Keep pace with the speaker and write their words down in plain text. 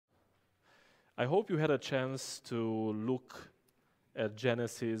I hope you had a chance to look at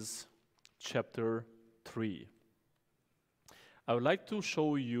Genesis chapter 3. I would like to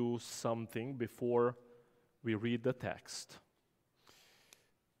show you something before we read the text.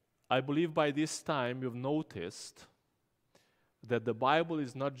 I believe by this time you've noticed that the Bible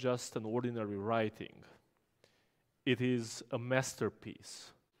is not just an ordinary writing. It is a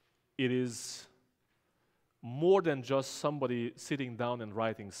masterpiece. It is more than just somebody sitting down and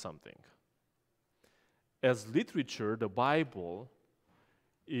writing something. As literature, the Bible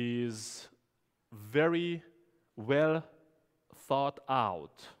is very well thought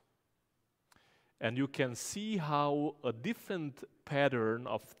out. And you can see how a different pattern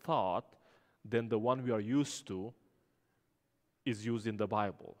of thought than the one we are used to is used in the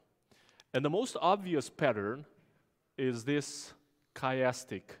Bible. And the most obvious pattern is this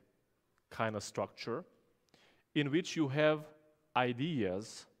chiastic kind of structure in which you have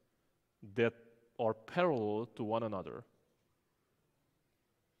ideas that are parallel to one another.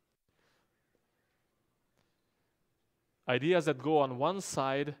 Ideas that go on one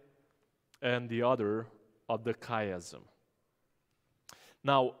side and the other of the chiasm.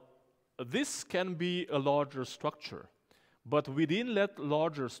 Now, this can be a larger structure, but within that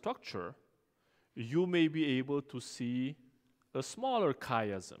larger structure, you may be able to see a smaller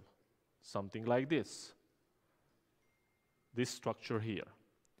chiasm, something like this structure here.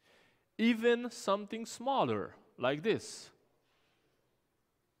 Even something smaller, like this.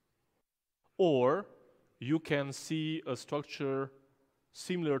 Or you can see a structure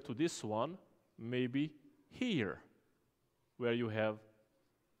similar to this one, maybe here, where you have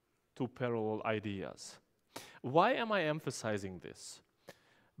two parallel ideas. Why am I emphasizing this?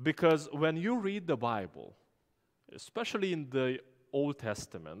 Because when you read the Bible, especially in the Old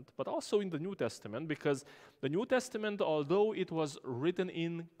Testament, but also in the New Testament, because the New Testament, although it was written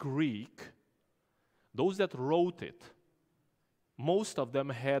in Greek, those that wrote it, most of them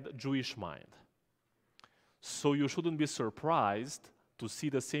had Jewish mind. So you shouldn't be surprised to see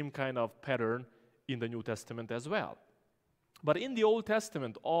the same kind of pattern in the New Testament as well. But in the Old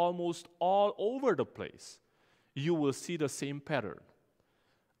Testament, almost all over the place, you will see the same pattern.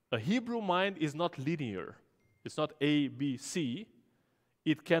 A Hebrew mind is not linear. It's not A, B, C.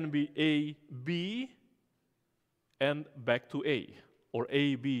 It can be A, B, and back to A. Or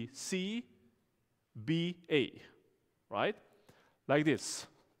A, B, C, B, A. Right? Like this.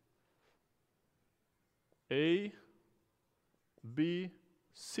 A, B,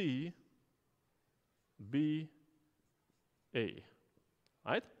 C, B, A.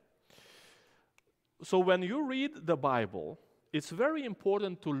 Right? So when you read the Bible, it's very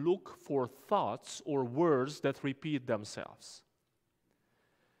important to look for thoughts or words that repeat themselves.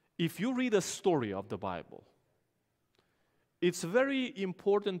 If you read a story of the Bible, it's very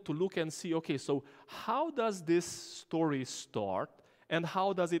important to look and see, okay, so how does this story start and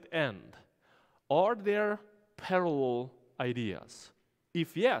how does it end? Are there parallel ideas?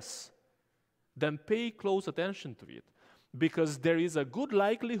 If yes, then pay close attention to it, because there is a good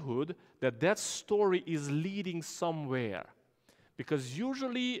likelihood that that story is leading somewhere. Because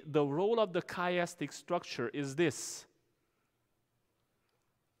usually the role of the chiastic structure is this: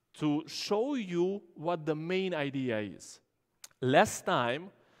 to show you what the main idea is. Last time,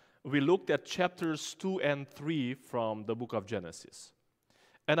 we looked at chapters 2 and 3 from the book of Genesis.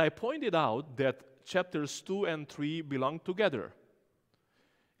 And I pointed out that chapters 2 and 3 belong together.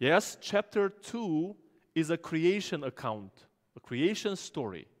 Yes, chapter 2 is a creation account, a creation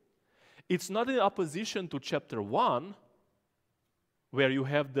story. It's not in opposition to chapter 1, where you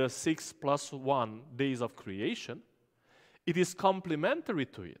have the 6 plus 1 days of creation. It is complementary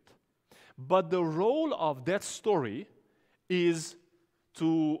to it. But the role of that story is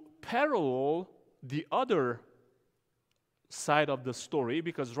to parallel the other side of the story,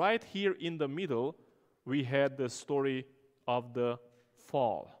 because right here in the middle, we had the story of the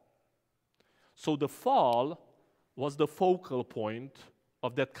fall. So the fall was the focal point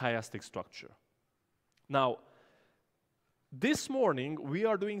of that chiastic structure. Now, this morning, we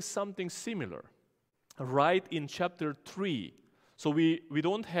are doing something similar, right in chapter 3. So we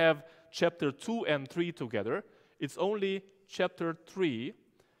don't have chapter 2 and 3 together. It's only chapter 3,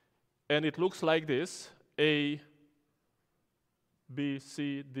 and it looks like this: A, B,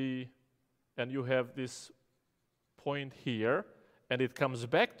 C, D, and you have this point here, and it comes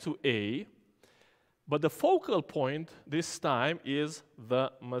back to A. But the focal point this time is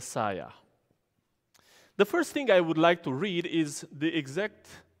the Messiah. The first thing I would like to read is the exact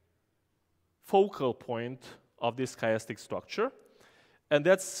focal point of this chiastic structure, and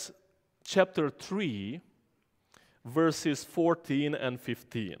that's chapter 3, verses 14 and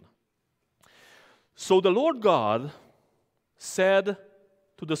 15. So the Lord God said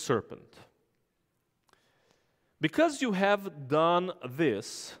to the serpent, "Because you have done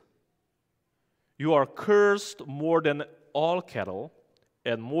this, you are cursed more than all cattle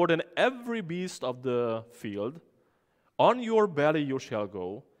and more than every beast of the field. On your belly you shall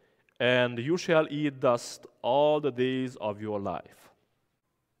go, and you shall eat dust all the days of your life."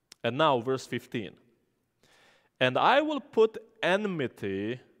 And now, verse 15. "And I will put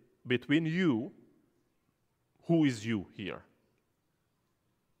enmity between you." Who is you here?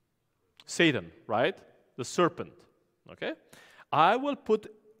 Satan, right? The serpent. Okay? "I will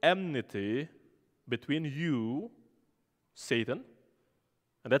put enmity between you," Satan,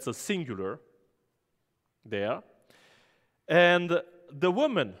 and that's a singular there, "and the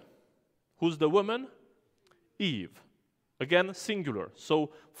woman." Who's the woman? Eve. Again, singular.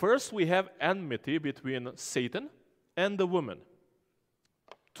 So first we have enmity between Satan and the woman.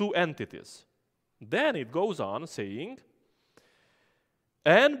 Two entities. Then it goes on saying,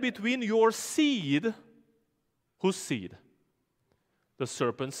 "And between your seed," whose seed? The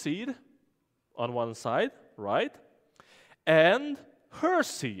serpent's seed on one side, right? "And her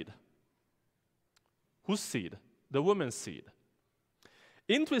seed." Whose seed? The woman's seed.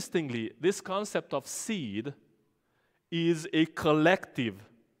 Interestingly, this concept of seed is a collective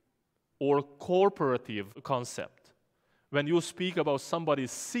or corporative concept. When you speak about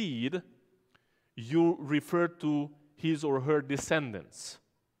somebody's seed, you refer to his or her descendants.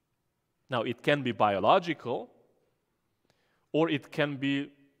 Now, it can be biological or it can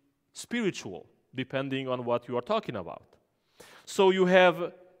be spiritual, depending on what you are talking about. So you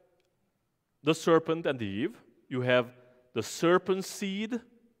have the serpent and Eve. You have the serpent's seed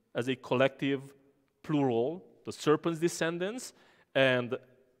as a collective plural, the serpent's descendants, and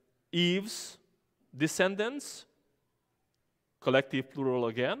Eve's descendants, collective plural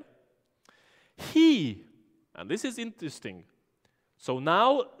again. He, and this is interesting. So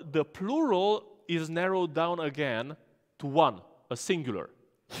now the plural is narrowed down again to one, a singular.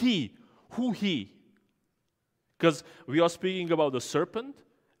 He. Who he? Because we are speaking about the serpent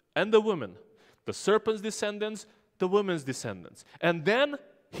and the woman. The serpent's descendants, the woman's descendants. And then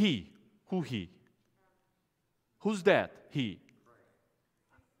he. Who he? Who's that? He.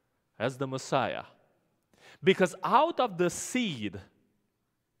 As the Messiah. Because out of the seed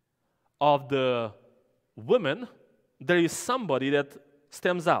of the woman, there is somebody that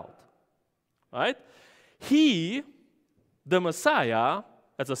stems out. Right? He, the Messiah,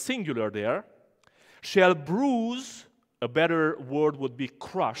 as a singular there, shall bruise, a better word would be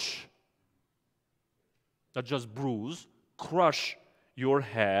crush, not just bruise, crush your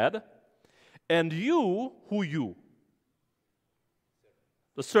head, and you, who you?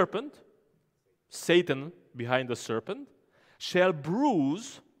 The serpent, Satan behind the serpent, shall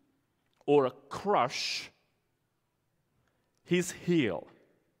bruise or crush his heel.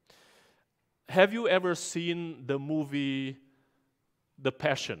 Have you ever seen the movie The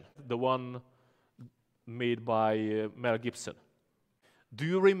Passion, the one made by Mel Gibson? Do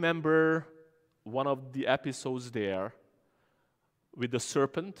you remember one of the episodes there with the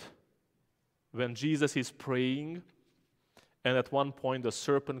serpent when Jesus is praying and at one point the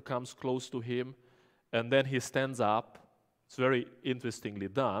serpent comes close to him and then he stands up? It's very interestingly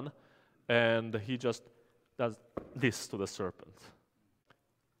done, and he just does this to the serpent.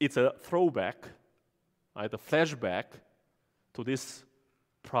 It's a throwback, right, a flashback to this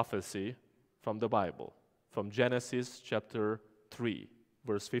prophecy from the Bible, from Genesis chapter 3,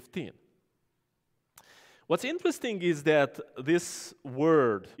 verse 15. What's interesting is that this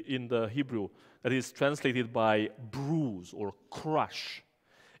word in the Hebrew that is translated by bruise or crush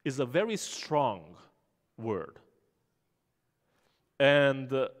is a very strong word.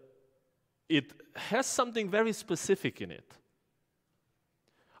 And it has something very specific in it.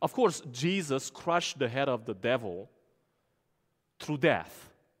 Of course, Jesus crushed the head of the devil through death.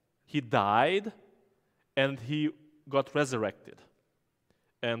 He died and he got resurrected.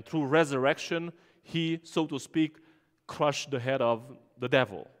 And through resurrection, he, so to speak, crushed the head of the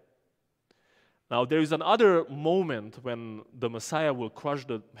devil. Now, there is another moment when the Messiah will crush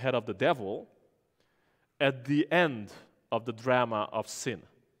the head of the devil at the end of the drama of sin.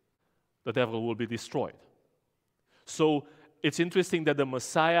 The devil will be destroyed. So, it's interesting that the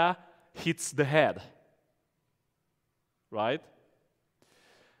Messiah hits the head, right?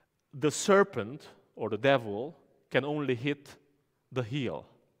 The serpent, or the devil, can only hit the heel.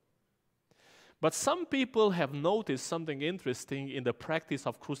 But some people have noticed something interesting in the practice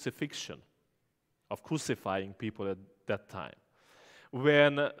of crucifixion, of crucifying people at that time.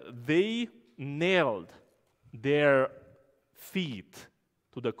 When they nailed their feet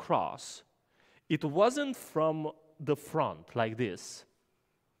to the cross, it wasn't from the front like this,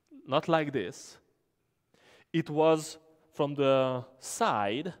 not like this. It was from the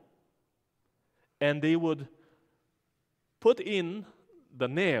side, and they would put in the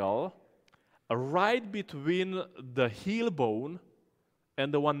nail right between the heel bone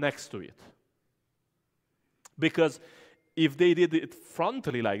and the one next to it. Because if they did it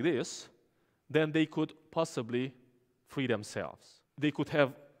frontally like this, then they could possibly free themselves. They could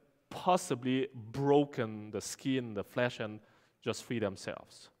have possibly broken the skin, the flesh, and just free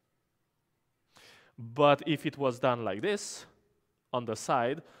themselves. But if it was done like this, on the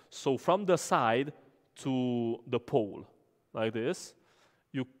side, so from the side to the pole, like this,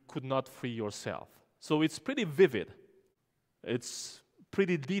 you could not free yourself. So it's pretty vivid. It's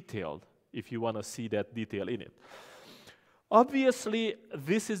pretty detailed, if you want to see that detail in it. Obviously,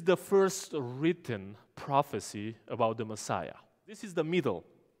 this is the first written prophecy about the Messiah. This is the middle,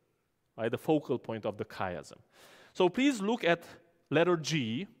 right, the focal point of the chiasm. So please look at letter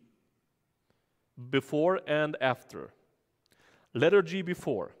G, before and after. Letter G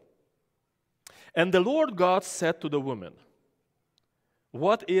before. And the Lord God said to the woman,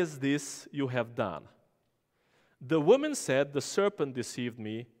 "What is this you have done?" The woman said, "The serpent deceived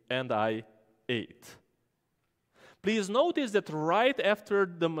me, and I ate." Please notice that right after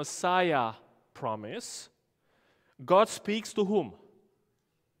the Messiah promise, God speaks to whom?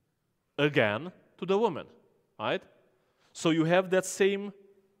 Again, to the woman, right? So you have that same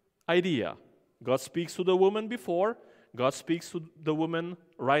idea. God speaks to the woman before, God speaks to the woman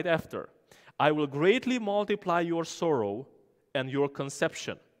right after. "I will greatly multiply your sorrow and your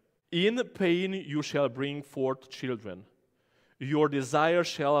conception. In pain you shall bring forth children. Your desire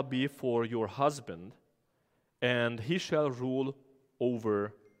shall be for your husband, and he shall rule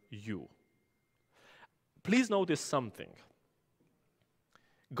over you." Please notice something.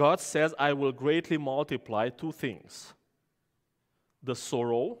 God says, "I will greatly multiply" two things: the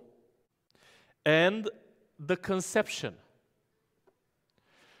sorrow and the conception.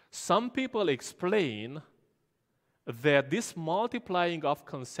 Some people explain that this multiplying of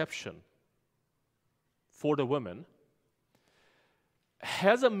conception for the woman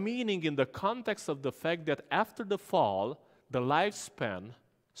has a meaning in the context of the fact that after the fall, the lifespan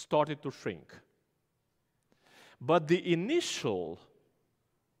started to shrink. But the initial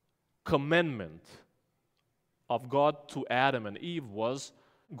commandment of God to Adam and Eve was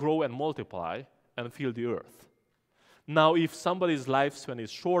grow and multiply and fill the earth. Now, if somebody's lifespan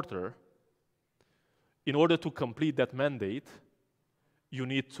is shorter, in order to complete that mandate, you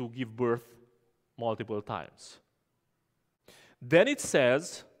need to give birth multiple times. Then it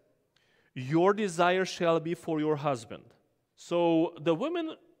says, "Your desire shall be for your husband." So the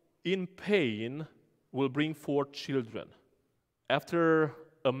woman in pain will bring forth children. After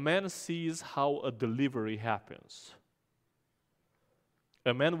a man sees how a delivery happens,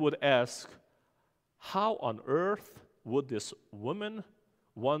 a man would ask, how on earth would this woman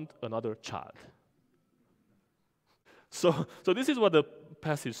want another child? So this is what the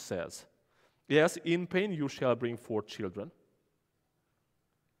passage says. Yes, in pain you shall bring forth children,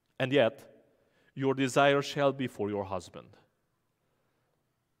 and yet your desire shall be for your husband.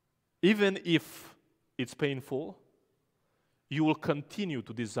 Even if it's painful, you will continue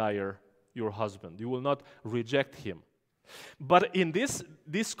to desire your husband. You will not reject him. But in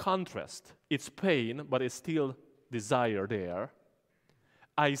this contrast, it's pain, but it's still desire there.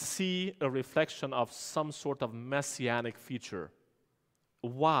 I see a reflection of some sort of messianic feature.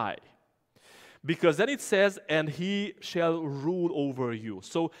 Why? Because then it says, "And he shall rule over you."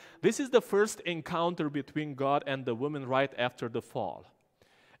 So this is the first encounter between God and the woman right after the fall.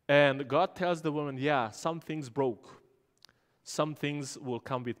 And God tells the woman, yeah, some things broke. Some things will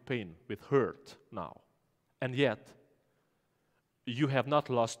come with pain, with hurt now. And yet, you have not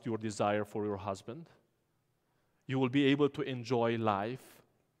lost your desire for your husband. You will be able to enjoy life.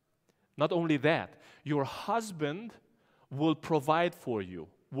 Not only that, your husband will provide for you,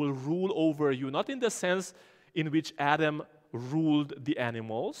 will rule over you, not in the sense in which Adam ruled the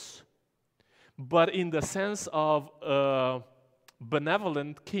animals, but in the sense of a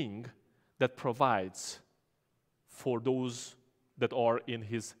benevolent king that provides for those that are in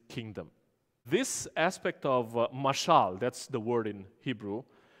his kingdom. This aspect of mashal, that's the word in Hebrew,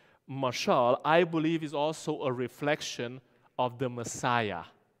 mashal, I believe is also a reflection of the Messiah.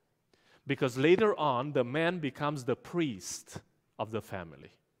 Because later on, the man becomes the priest of the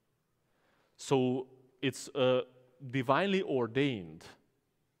family. So it's a divinely ordained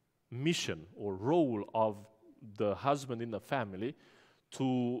mission or role of the husband in the family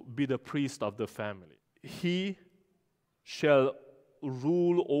to be the priest of the family. He shall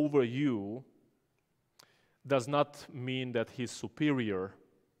rule over you does not mean that he's superior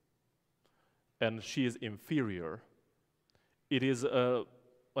and she is inferior. It is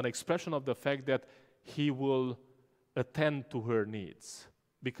an expression of the fact that he will attend to her needs.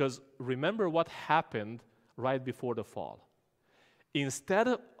 Because remember what happened right before the fall. Instead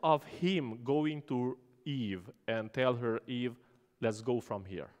of him going to Eve and tell her, Eve, let's go from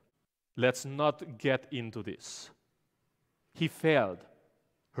here. Let's not get into this. He failed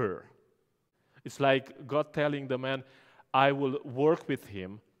her. It's like God telling the man, I will work with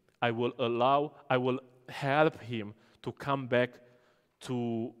him. I will help him to come back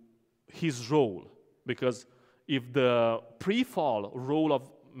to his role. Because if the pre-fall role of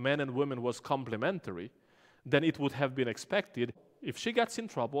men and women was complementary, then it would have been expected, if she gets in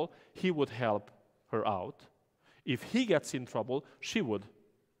trouble, he would help her out. If he gets in trouble, she would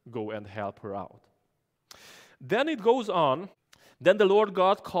go and help her out. Then it goes on. Then the Lord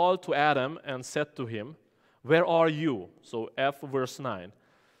God called to Adam and said to him, where are you? So F verse 9.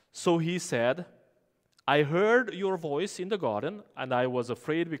 So he said, I heard your voice in the garden, and I was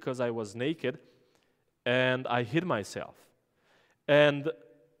afraid because I was naked, and I hid myself. And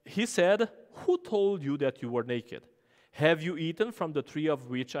he said, who told you that you were naked? Have you eaten from the tree of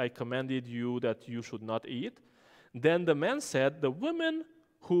which I commanded you that you should not eat? Then the man said, the woman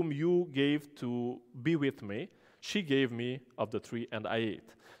whom you gave to be with me, she gave me of the tree, and I ate.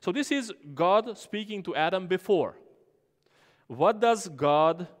 So this is God speaking to Adam before. What does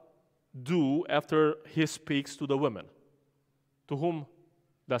God do after he speaks to the woman? To whom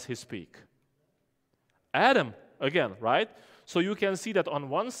does he speak? Adam, again, right? So you can see that on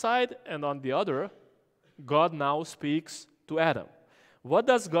one side and on the other, God now speaks to Adam. What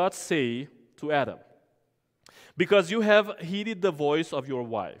does God say to Adam? Because you have heeded the voice of your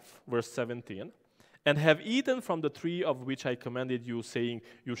wife, verse 17, and have eaten from the tree of which I commanded you, saying,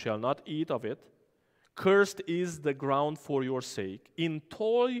 you shall not eat of it. Cursed is the ground for your sake. In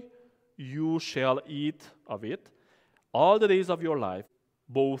toil you shall eat of it all the days of your life.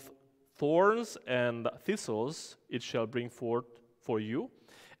 Both thorns and thistles it shall bring forth for you,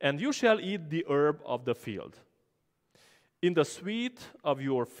 and you shall eat the herb of the field. In the sweat of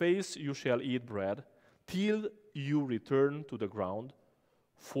your face you shall eat bread, till you return to the ground.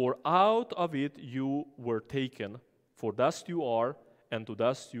 For out of it you were taken, for dust you are, and to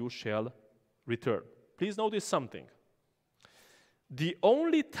dust you shall return. Please notice something. The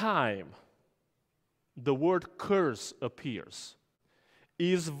only time the word curse appears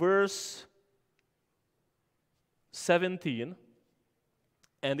is verse 17,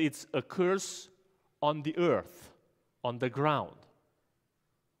 and it's a curse on the earth, on the ground.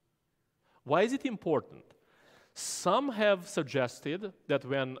 Why is it important? Some have suggested that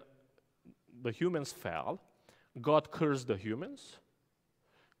when the humans fell, God cursed the humans.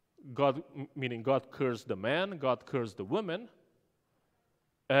 Meaning God cursed the man, God cursed the woman.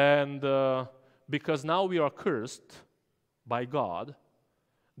 And because now we are cursed by God,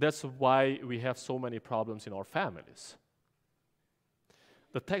 that's why we have so many problems in our families.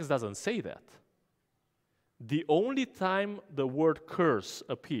 The text doesn't say that. The only time the word curse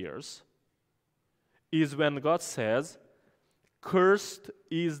appears is when God says, cursed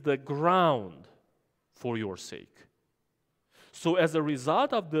is the ground for your sake. So as a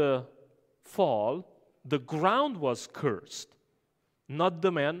result of the fall, the ground was cursed, not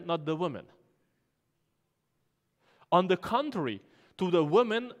the man, not the woman. On the contrary, to the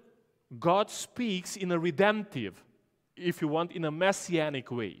woman, God speaks in a redemptive, if you want, in a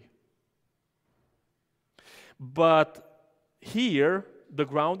messianic way. But here, the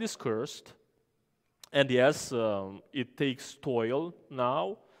ground is cursed, and yes, it takes toil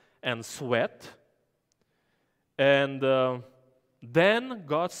now and sweat. And then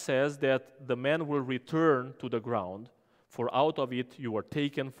God says that the man will return to the ground, for out of it you are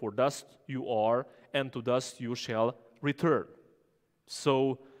taken, for dust you are, and to dust you shall return.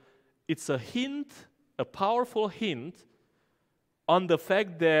 So it's a hint, a powerful hint, on the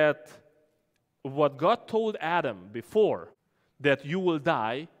fact that what God told Adam before, that you will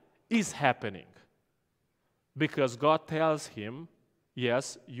die, is happening. Because God tells him,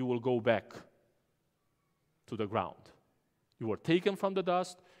 yes, you will go back to the ground. You were taken from the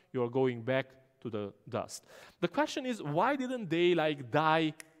dust, you are going back to the dust. The question is, why didn't they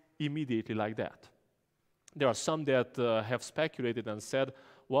die immediately like that? There are some that have speculated and said,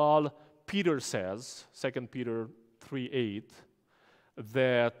 well, Peter says, 2 Peter 3:8,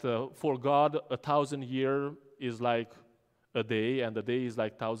 that for God 1,000 years is like a day, and a day is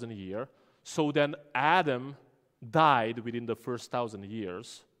like 1,000 years. So then Adam died within the first 1,000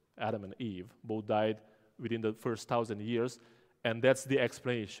 years. Adam and Eve both died within the first 1,000 years, and that's the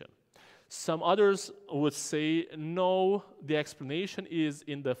explanation. Some others would say, no, the explanation is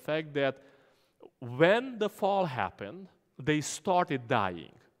in the fact that when the fall happened, they started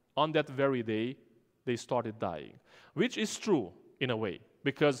dying. On that very day, they started dying, which is true in a way,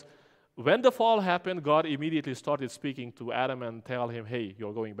 because when the fall happened, God immediately started speaking to Adam and tell him, hey,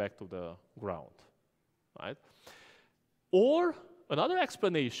 you're going back to the ground, right? Or another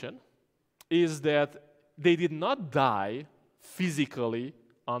explanation is that they did not die physically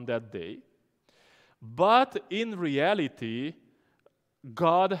on that day, but in reality,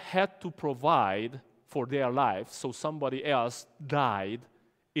 God had to provide for their life, so somebody else died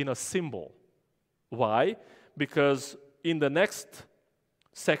in a symbol. Why? Because in the next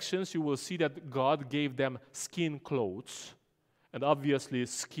sections, you will see that God gave them skin clothes, and obviously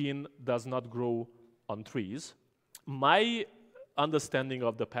skin does not grow on trees. My understanding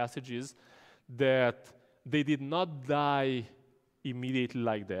of the passage is that they did not die immediately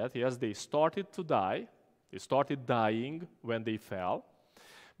like that. Yes, they started to die. They started dying when they fell.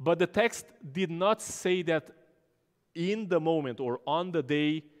 But the text did not say that in the moment or on the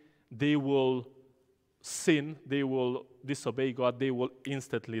day they will sin, they will disobey God, they will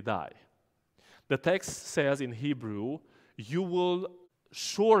instantly die. The text says in Hebrew, you will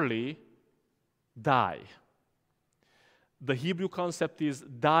surely die. The Hebrew concept is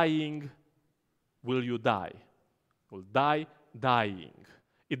dying, will you die? Will die, dying.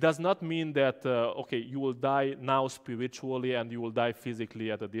 It does not mean that, okay, you will die now spiritually and you will die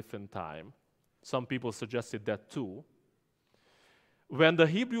physically at a different time. Some people suggested that too. When the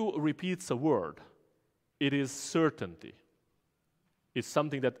Hebrew repeats a word, it is certainty. It's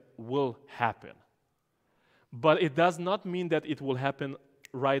something that will happen. But it does not mean that it will happen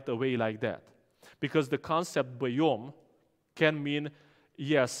right away like that. Because the concept bayom can mean,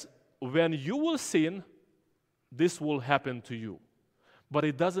 yes, when you will sin, this will happen to you. But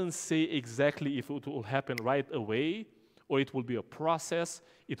it doesn't say exactly if it will happen right away or it will be a process,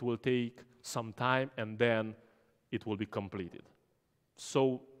 it will take some time, and then it will be completed.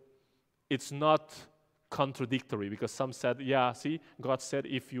 So it's not contradictory, because some said, yeah, see, God said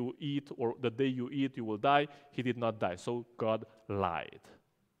if you eat or the day you eat, you will die. He did not die, so God lied.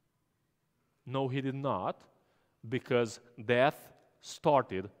 No, he did not, because death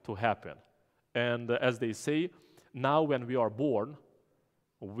started to happen. And as they say, now when we are born,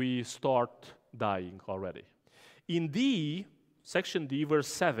 we start dying already. In D, section D, verse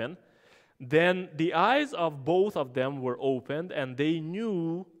 7, then the eyes of both of them were opened, and they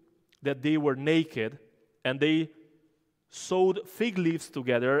knew that they were naked, and they sewed fig leaves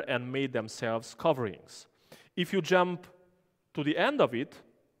together and made themselves coverings. If you jump to the end of it,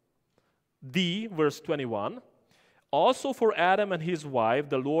 D, verse 21, also for Adam and his wife,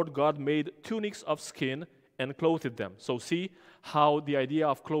 the Lord God made tunics of skin and clothed them. So see how the idea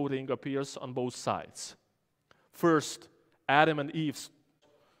of clothing appears on both sides. First, Adam and Eve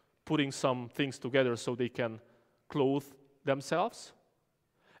putting some things together so they can clothe themselves.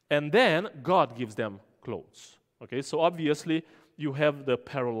 And then God gives them clothes. Okay, so obviously you have the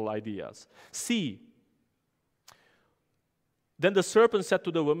parallel ideas. C, then the serpent said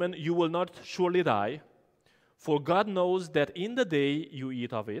to the woman, you will not surely die, for God knows that in the day you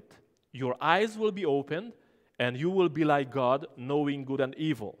eat of it, your eyes will be opened, and you will be like God, knowing good and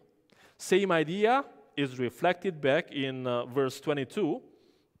evil. Same idea is reflected back in verse 22.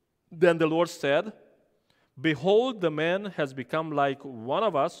 Then the Lord said, behold, the man has become like one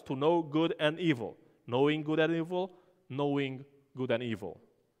of us to know good and evil. Knowing good and evil, knowing good and evil,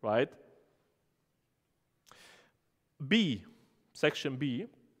 right? B, section B,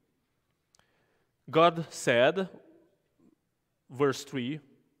 God said, verse 3,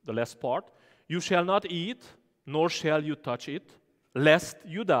 the last part, you shall not eat, nor shall you touch it, lest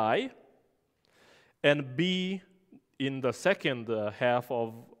you die. And B, in the second half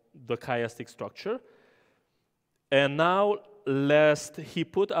of the chiastic structure, and now lest he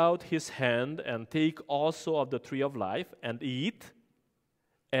put out his hand and take also of the tree of life and eat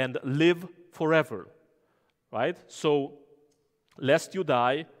and live forever, right? So, lest you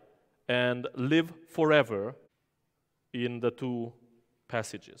die and live forever in the two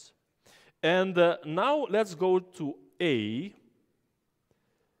passages. And now let's go to A.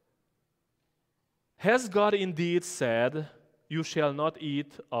 Has God indeed said, you shall not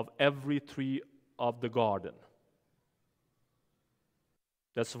eat of every tree of the garden?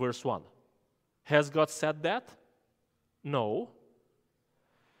 That's verse 1. Has God said that? No.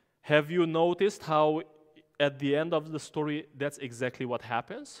 Have you noticed how at the end of the story, that's exactly what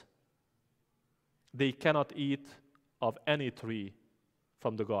happens? They cannot eat of any tree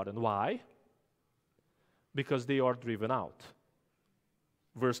from the garden. Why? Because they are driven out.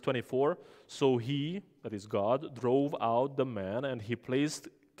 Verse 24, so he, that is God, drove out the man, and he placed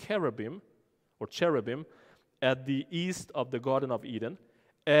cherubim at the east of the Garden of Eden,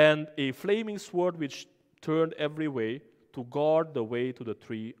 and a flaming sword which turned every way to guard the way to the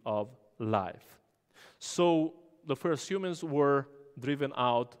tree of life. So the first humans were driven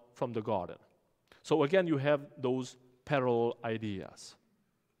out from the garden. So again, you have those parallel ideas.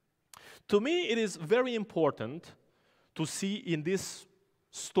 To me, it is very important to see in this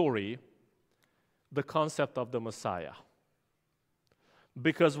story the concept of the Messiah.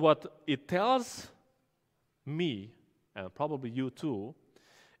 Because what it tells me, and probably you too,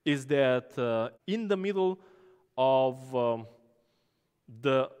 is that in the middle of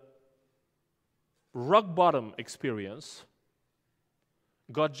the rock bottom experience,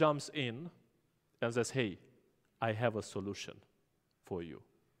 God jumps in and says, hey, I have a solution for you.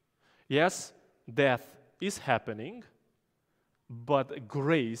 Yes, death is happening, but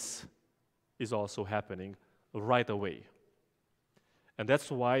grace is also happening right away. And that's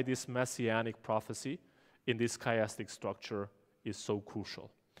why this messianic prophecy in this chiastic structure is so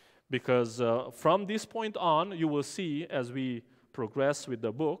crucial. Because from this point on, you will see as we progress with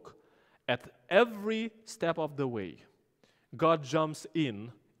the book, at every step of the way, God jumps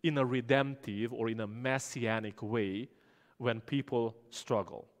in a redemptive or in a messianic way when people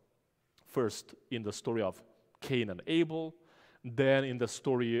struggle. First, in the story of Cain and Abel, then in the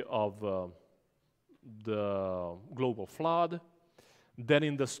story of the global flood, then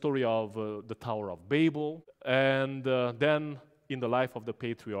in the story of the Tower of Babel, and then in the life of the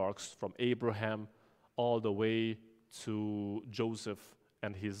patriarchs from Abraham all the way to Joseph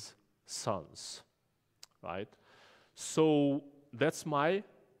and his sons, right? So that's my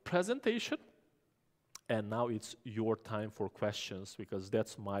presentation, and now it's your time for questions because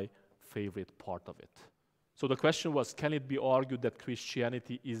that's my favorite part of it. So the question was, can it be argued that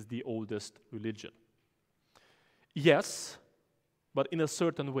Christianity is the oldest religion? Yes, but in a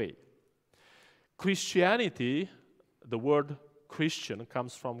certain way. Christianity, the word Christian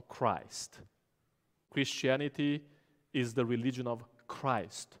comes from Christ. Christianity is the religion of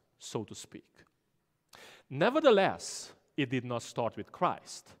Christ, so to speak. Nevertheless, it did not start with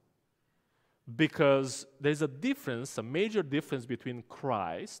Christ, because there's a difference, a major difference between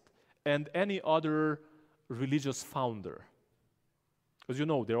Christ and any other religious founder. Because you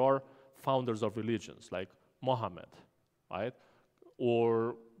know, there are founders of religions like Mohammed, right?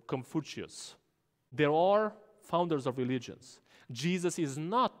 Or Confucius. There are founders of religions. Jesus is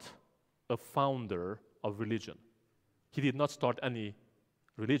not a founder of religion. He did not start any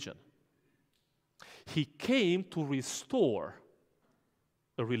religion. He came to restore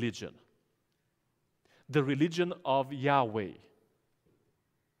a religion, the religion of Yahweh.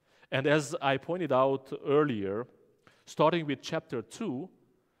 And as I pointed out earlier, starting with chapter 2,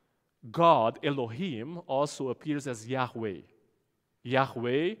 God, Elohim, also appears as Yahweh.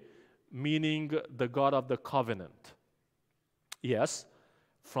 Yahweh meaning the God of the covenant. Yes,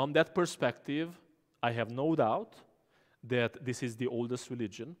 from that perspective, I have no doubt that this is the oldest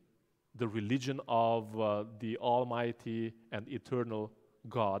religion, the religion of the Almighty and eternal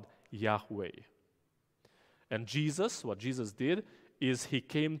God, Yahweh. And Jesus, what Jesus did, is he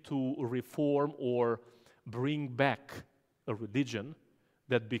came to reform or bring back a religion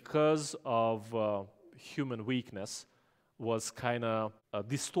that because of human weakness was kind of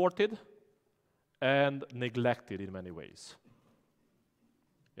distorted and neglected in many ways.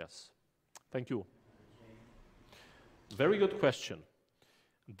 Yes. Thank you. Very good question.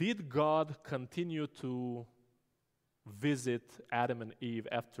 Did God continue to visit Adam and Eve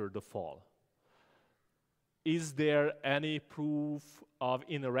after the fall? Is there any proof of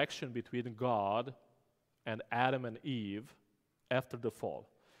interaction between God and Adam and Eve after the fall?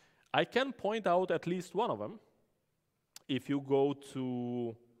 I can point out at least one of them. If you go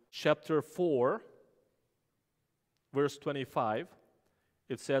to chapter 4, verse 25,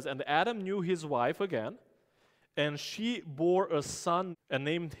 it says, "And Adam knew his wife again, and she bore a son and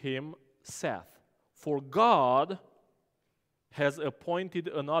named him Seth. For God has appointed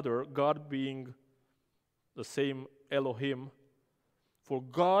another," God being the same Elohim, "for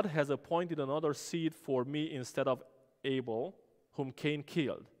God has appointed another seed for me instead of Abel, whom Cain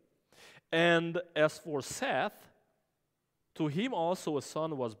killed. And as for Seth, to him also a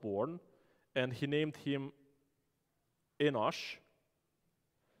son was born, and he named him Enosh.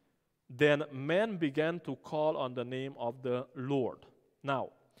 Then men began to call on the name of the Lord."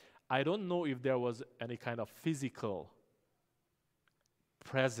 Now, I don't know if there was any kind of physical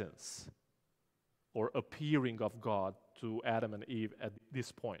presence or appearing of God to Adam and Eve at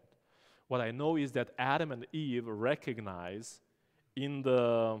this point. What I know is that Adam and Eve recognize in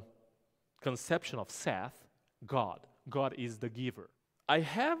the conception of Seth, God. God is the giver. I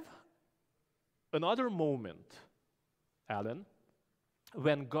have another moment, Alan,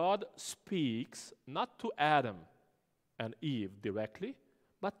 when God speaks not to Adam and Eve directly,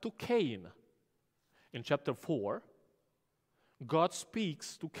 but to Cain. In chapter 4, God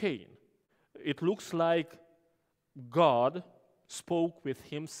speaks to Cain. It looks like God spoke with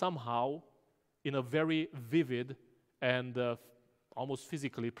him somehow in a very vivid and almost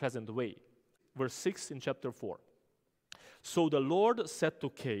physically present way. Verse 6 in chapter 4. So the Lord said to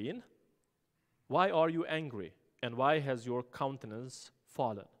Cain, "Why are you angry, and why has your countenance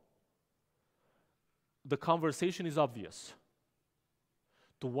fallen?" The conversation is obvious.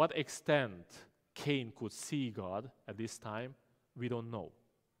 To what extent Cain could see God at this time, we don't know.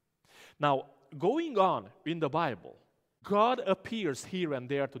 Now, going on in the Bible, God appears here and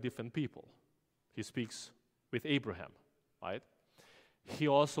there to different people. He speaks with Abraham, right? He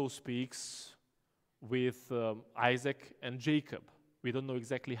also speaks with Isaac and Jacob. We don't know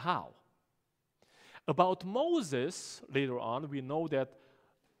exactly how. About Moses, later on, we know that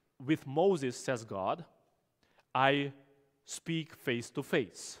with Moses, says God, I speak face to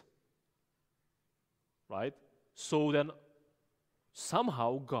face. Right? So then,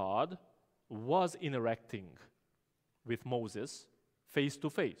 somehow God was interacting with Moses face to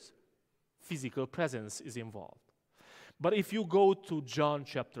face. Physical presence is involved. But if you go to John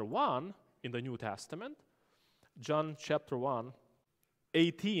chapter 1 in the New Testament, John chapter 1,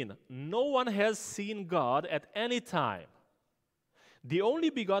 18, no one has seen God at any time. The only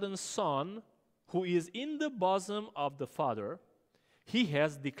begotten Son, who is in the bosom of the Father, he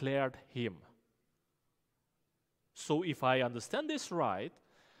has declared him. So if I understand this right,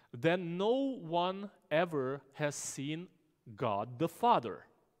 then no one ever has seen God the Father.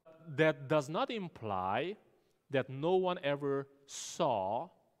 That does not imply that no one ever saw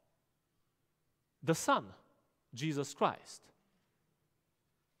the Son, Jesus Christ.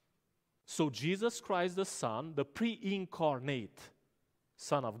 So Jesus Christ the Son, the pre-incarnate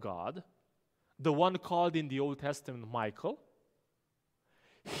Son of God, the one called in the Old Testament Michael,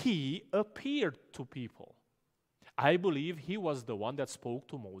 he appeared to people. I believe he was the one that spoke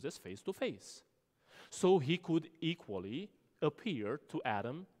to Moses face to face. So he could equally appear to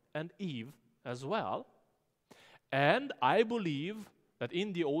Adam and Eve as well. And I believe that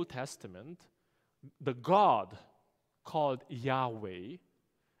in the Old Testament, the God called Yahweh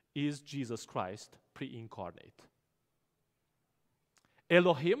is Jesus Christ pre-incarnate.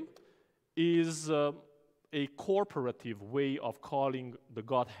 Elohim is a corporative way of calling the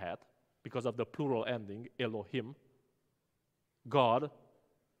Godhead because of the plural ending, Elohim, God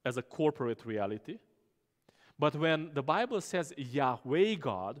as a corporate reality. But when the Bible says Yahweh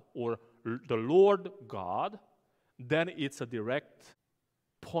God or the Lord God, then it's a direct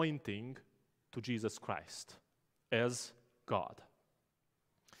pointing to Jesus Christ as God.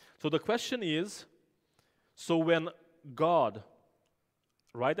 So the question is, so when God,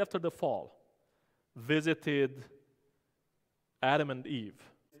 right after the fall, visited Adam and Eve,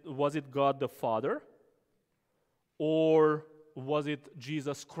 was it God the Father, or was it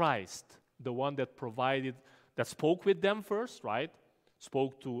Jesus Christ, the one that provided, that spoke with them first, right?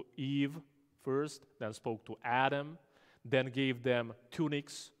 Spoke to Eve first, then spoke to Adam, then gave them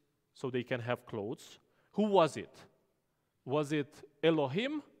tunics so they can have clothes. Who was it? Was it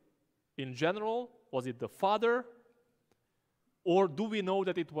Elohim in general? Was it the Father? Or do we know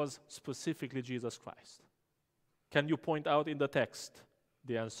that it was specifically Jesus Christ? Can you point out in the text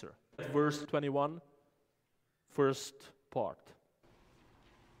the answer? Verse 21, first part.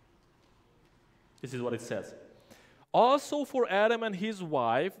 This is what it says. Also for Adam and his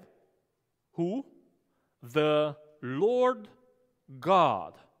wife, who? The Lord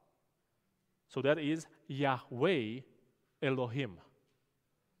God. So that is Yahweh Elohim.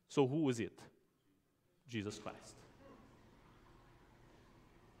 So who is it? Jesus Christ.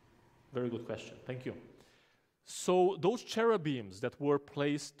 Very good question. Thank you. So those cherubims that were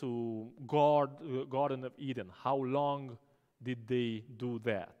placed to guard Garden of Eden, how long did they do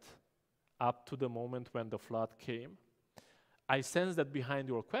that? Up to the moment when the flood came? I sense that behind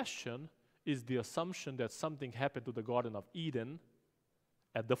your question is the assumption that something happened to the Garden of Eden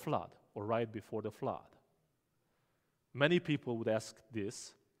at the flood or right before the flood. Many people would ask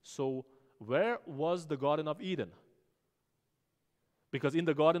this, so where was the Garden of Eden? Because in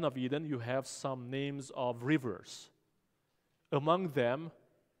the Garden of Eden, you have some names of rivers. Among them,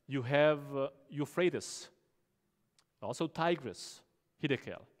 you have Euphrates, also Tigris,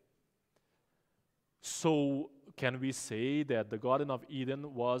 Hiddekel. So can we say that the Garden of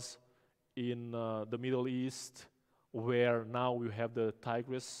Eden was in the Middle East where now we have the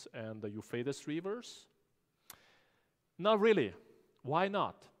Tigris and the Euphrates rivers? Not really. Why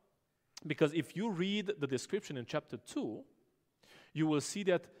not? Because if you read the description in chapter 2, you will see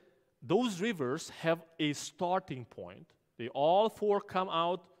that those rivers have a starting point. They all four come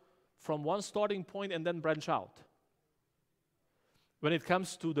out from one starting point and then branch out. When it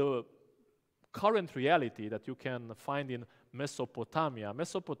comes to the current reality that you can find in Mesopotamia,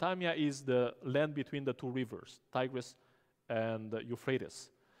 Mesopotamia is the land between the two rivers, Tigris and Euphrates.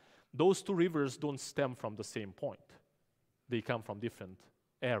 Those two rivers don't stem from the same point. They come from different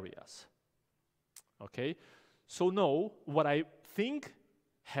areas. Okay? So no, what I think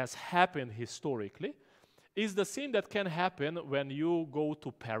has happened historically is the same that can happen when you go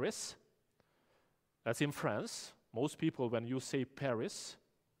to Paris. That's in France. Most people, when you say Paris,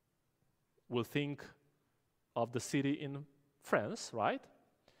 will think of the city in France, right?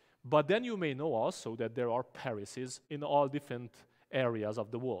 But then you may know also that there are Parises in all different areas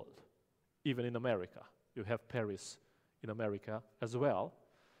of the world. Even in America. You have Paris in America as well.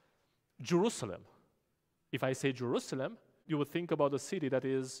 Jerusalem. If I say Jerusalem, you would think about a city that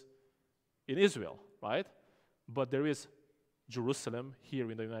is in Israel, right? But there is Jerusalem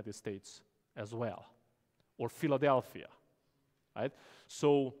here in the United States as well. Or Philadelphia, right?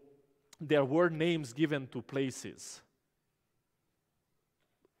 So there were names given to places.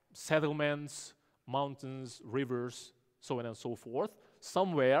 Settlements, mountains, rivers, so on and so forth,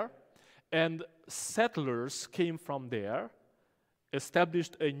 somewhere. And settlers came from there,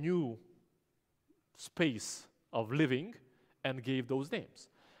 established a new space of living, and gave those names.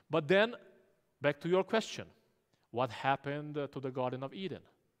 But then, back to your question, what happened to the Garden of Eden?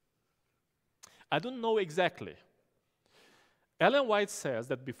 I don't know exactly. Ellen White says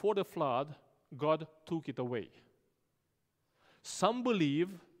that before the flood, God took it away. Some believe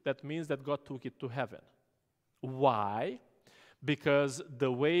that means that God took it to heaven. Why? Because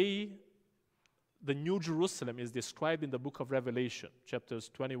the way the New Jerusalem is described in the book of Revelation, chapters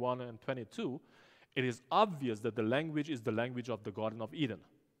 21 and 22, it is obvious that the language is the language of the Garden of Eden.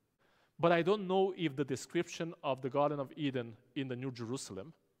 But I don't know if the description of the Garden of Eden in the New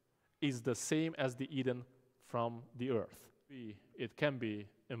Jerusalem is the same as the Eden from the earth. It can be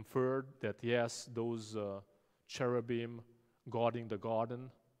inferred that yes, those cherubim guarding the garden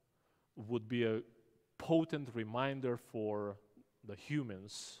would be a potent reminder for the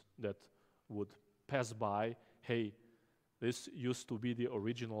humans that would pass by, hey, this used to be the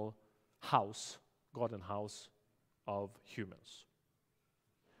original house, garden house of humans.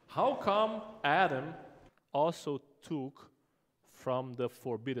 How come Adam also took from the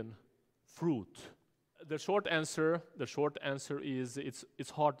forbidden fruit? The short answer is it's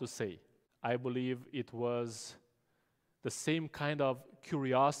hard to say. I believe it was the same kind of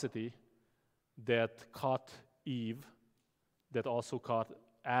curiosity that caught Eve, that also caught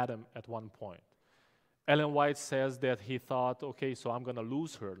Adam at one point. Ellen White says that he thought, okay, so I'm going to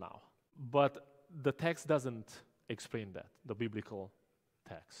lose her now. But the text doesn't explain that, the biblical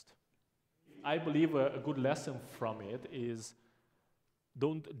text. I believe a good lesson from it is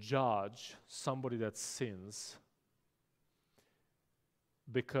don't judge somebody that sins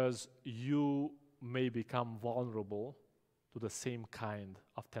because you may become vulnerable to the same kind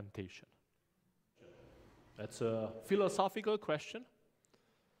of temptation. That's a philosophical question.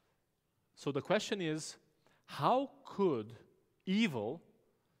 So the question is, how could evil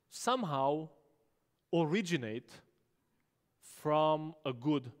somehow originate from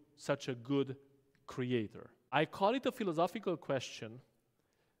such a good creator? I call it a philosophical question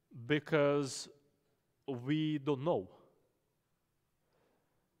because we don't know.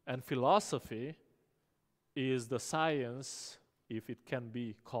 And philosophy is the science, if it can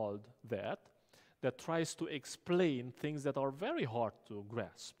be called that tries to explain things that are very hard to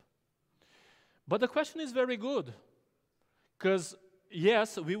grasp. But the question is very good, because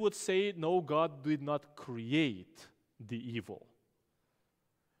yes, we would say, no, God did not create the evil.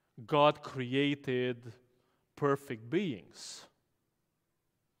 God created perfect beings.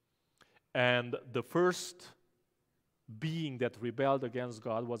 And the first being that rebelled against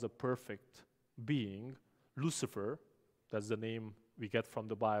God was a perfect being, Lucifer. That's the name we get from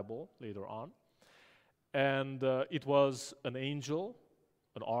the Bible later on. And it was an angel,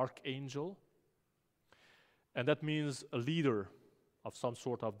 an archangel. And that means a leader of some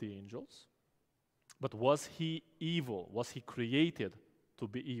sort of the angels. But was he evil? Was he created to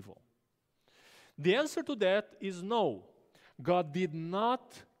be evil? The answer to that is no. God did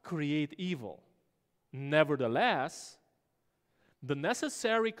not create evil. Nevertheless, the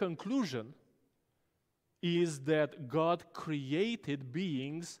necessary conclusion is that God created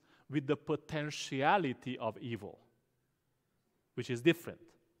beings with the potentiality of evil. which is different.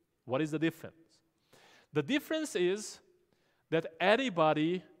 What is the difference? The difference is that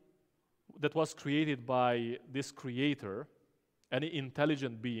anybody that was created by this creator, any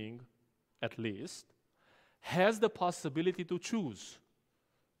intelligent being at least, has the possibility to choose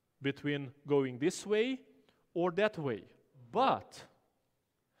between going this way or that way. But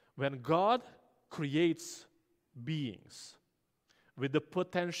when God creates beings with the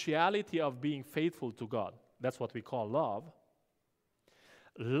potentiality of being faithful to God, that's what we call love.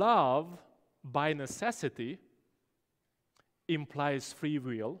 Love, by necessity, implies free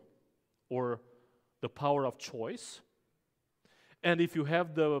will or the power of choice. And if you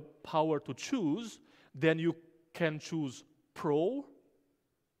have the power to choose, then you can choose pro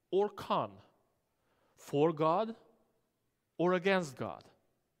or con, for God or against God.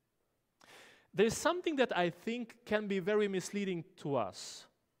 There's something that I think can be very misleading to us,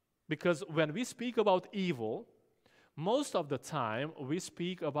 because when we speak about evil, most of the time we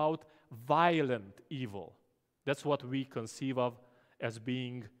speak about violent evil. That's what we conceive of as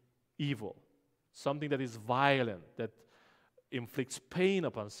being evil. Something that is violent, that inflicts pain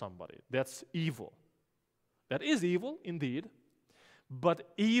upon somebody. That's evil. That is evil, indeed,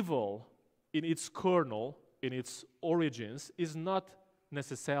 but evil in its kernel, in its origins, is not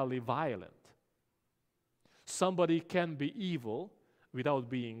necessarily violent. Somebody can be evil without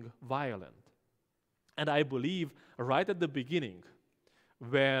being violent. And I believe right at the beginning,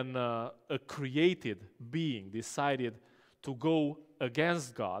 when a created being decided to go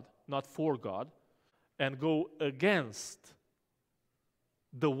against God, not for God, and go against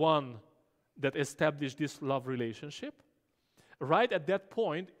the one that established this love relationship, right at that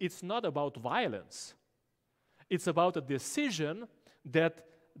point, it's not about violence. It's about a decision that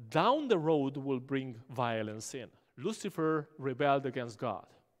down the road will bring violence in. Lucifer rebelled against God.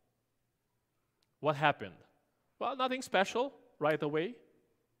 What happened? Well, nothing special right away.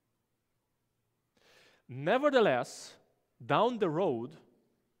 Nevertheless, down the road,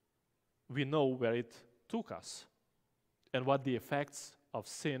 we know where it took us and what the effects of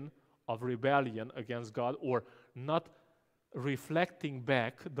sin, of rebellion against God, or not reflecting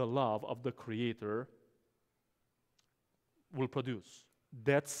back the love of the Creator will produce.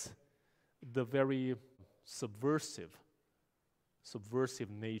 That's the very subversive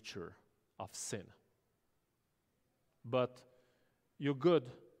nature of sin. But you're good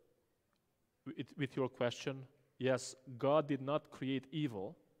with your question. Yes, God did not create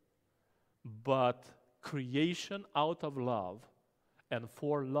evil, but creation out of love and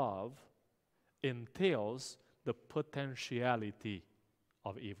for love entails the potentiality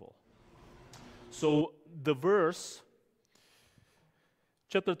of evil. So the verse,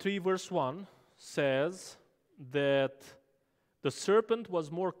 chapter 3, verse 1, says that the serpent was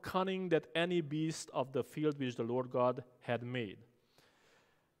more cunning than any beast of the field which the Lord God had made.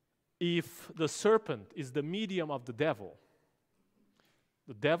 If the serpent is the medium of the devil,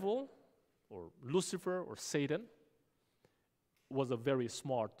 or Lucifer, or Satan, was a very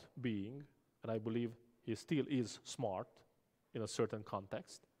smart being, and I believe he still is smart in a certain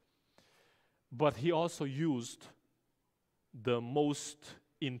context. But he also used the most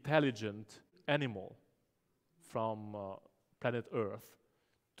intelligent animal from planet Earth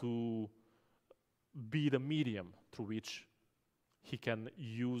to be the medium through which he can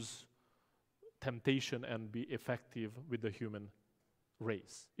use temptation and be effective with the human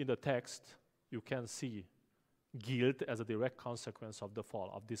race. In the text, you can see guilt as a direct consequence of the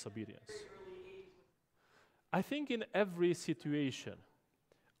fall, of disobedience. I think in every situation,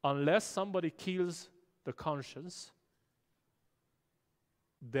 unless somebody kills the conscience,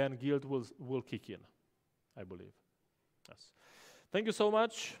 then guilt will kick in, I believe. Yes. Thank you so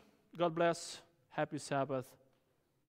much. God bless. Happy Sabbath.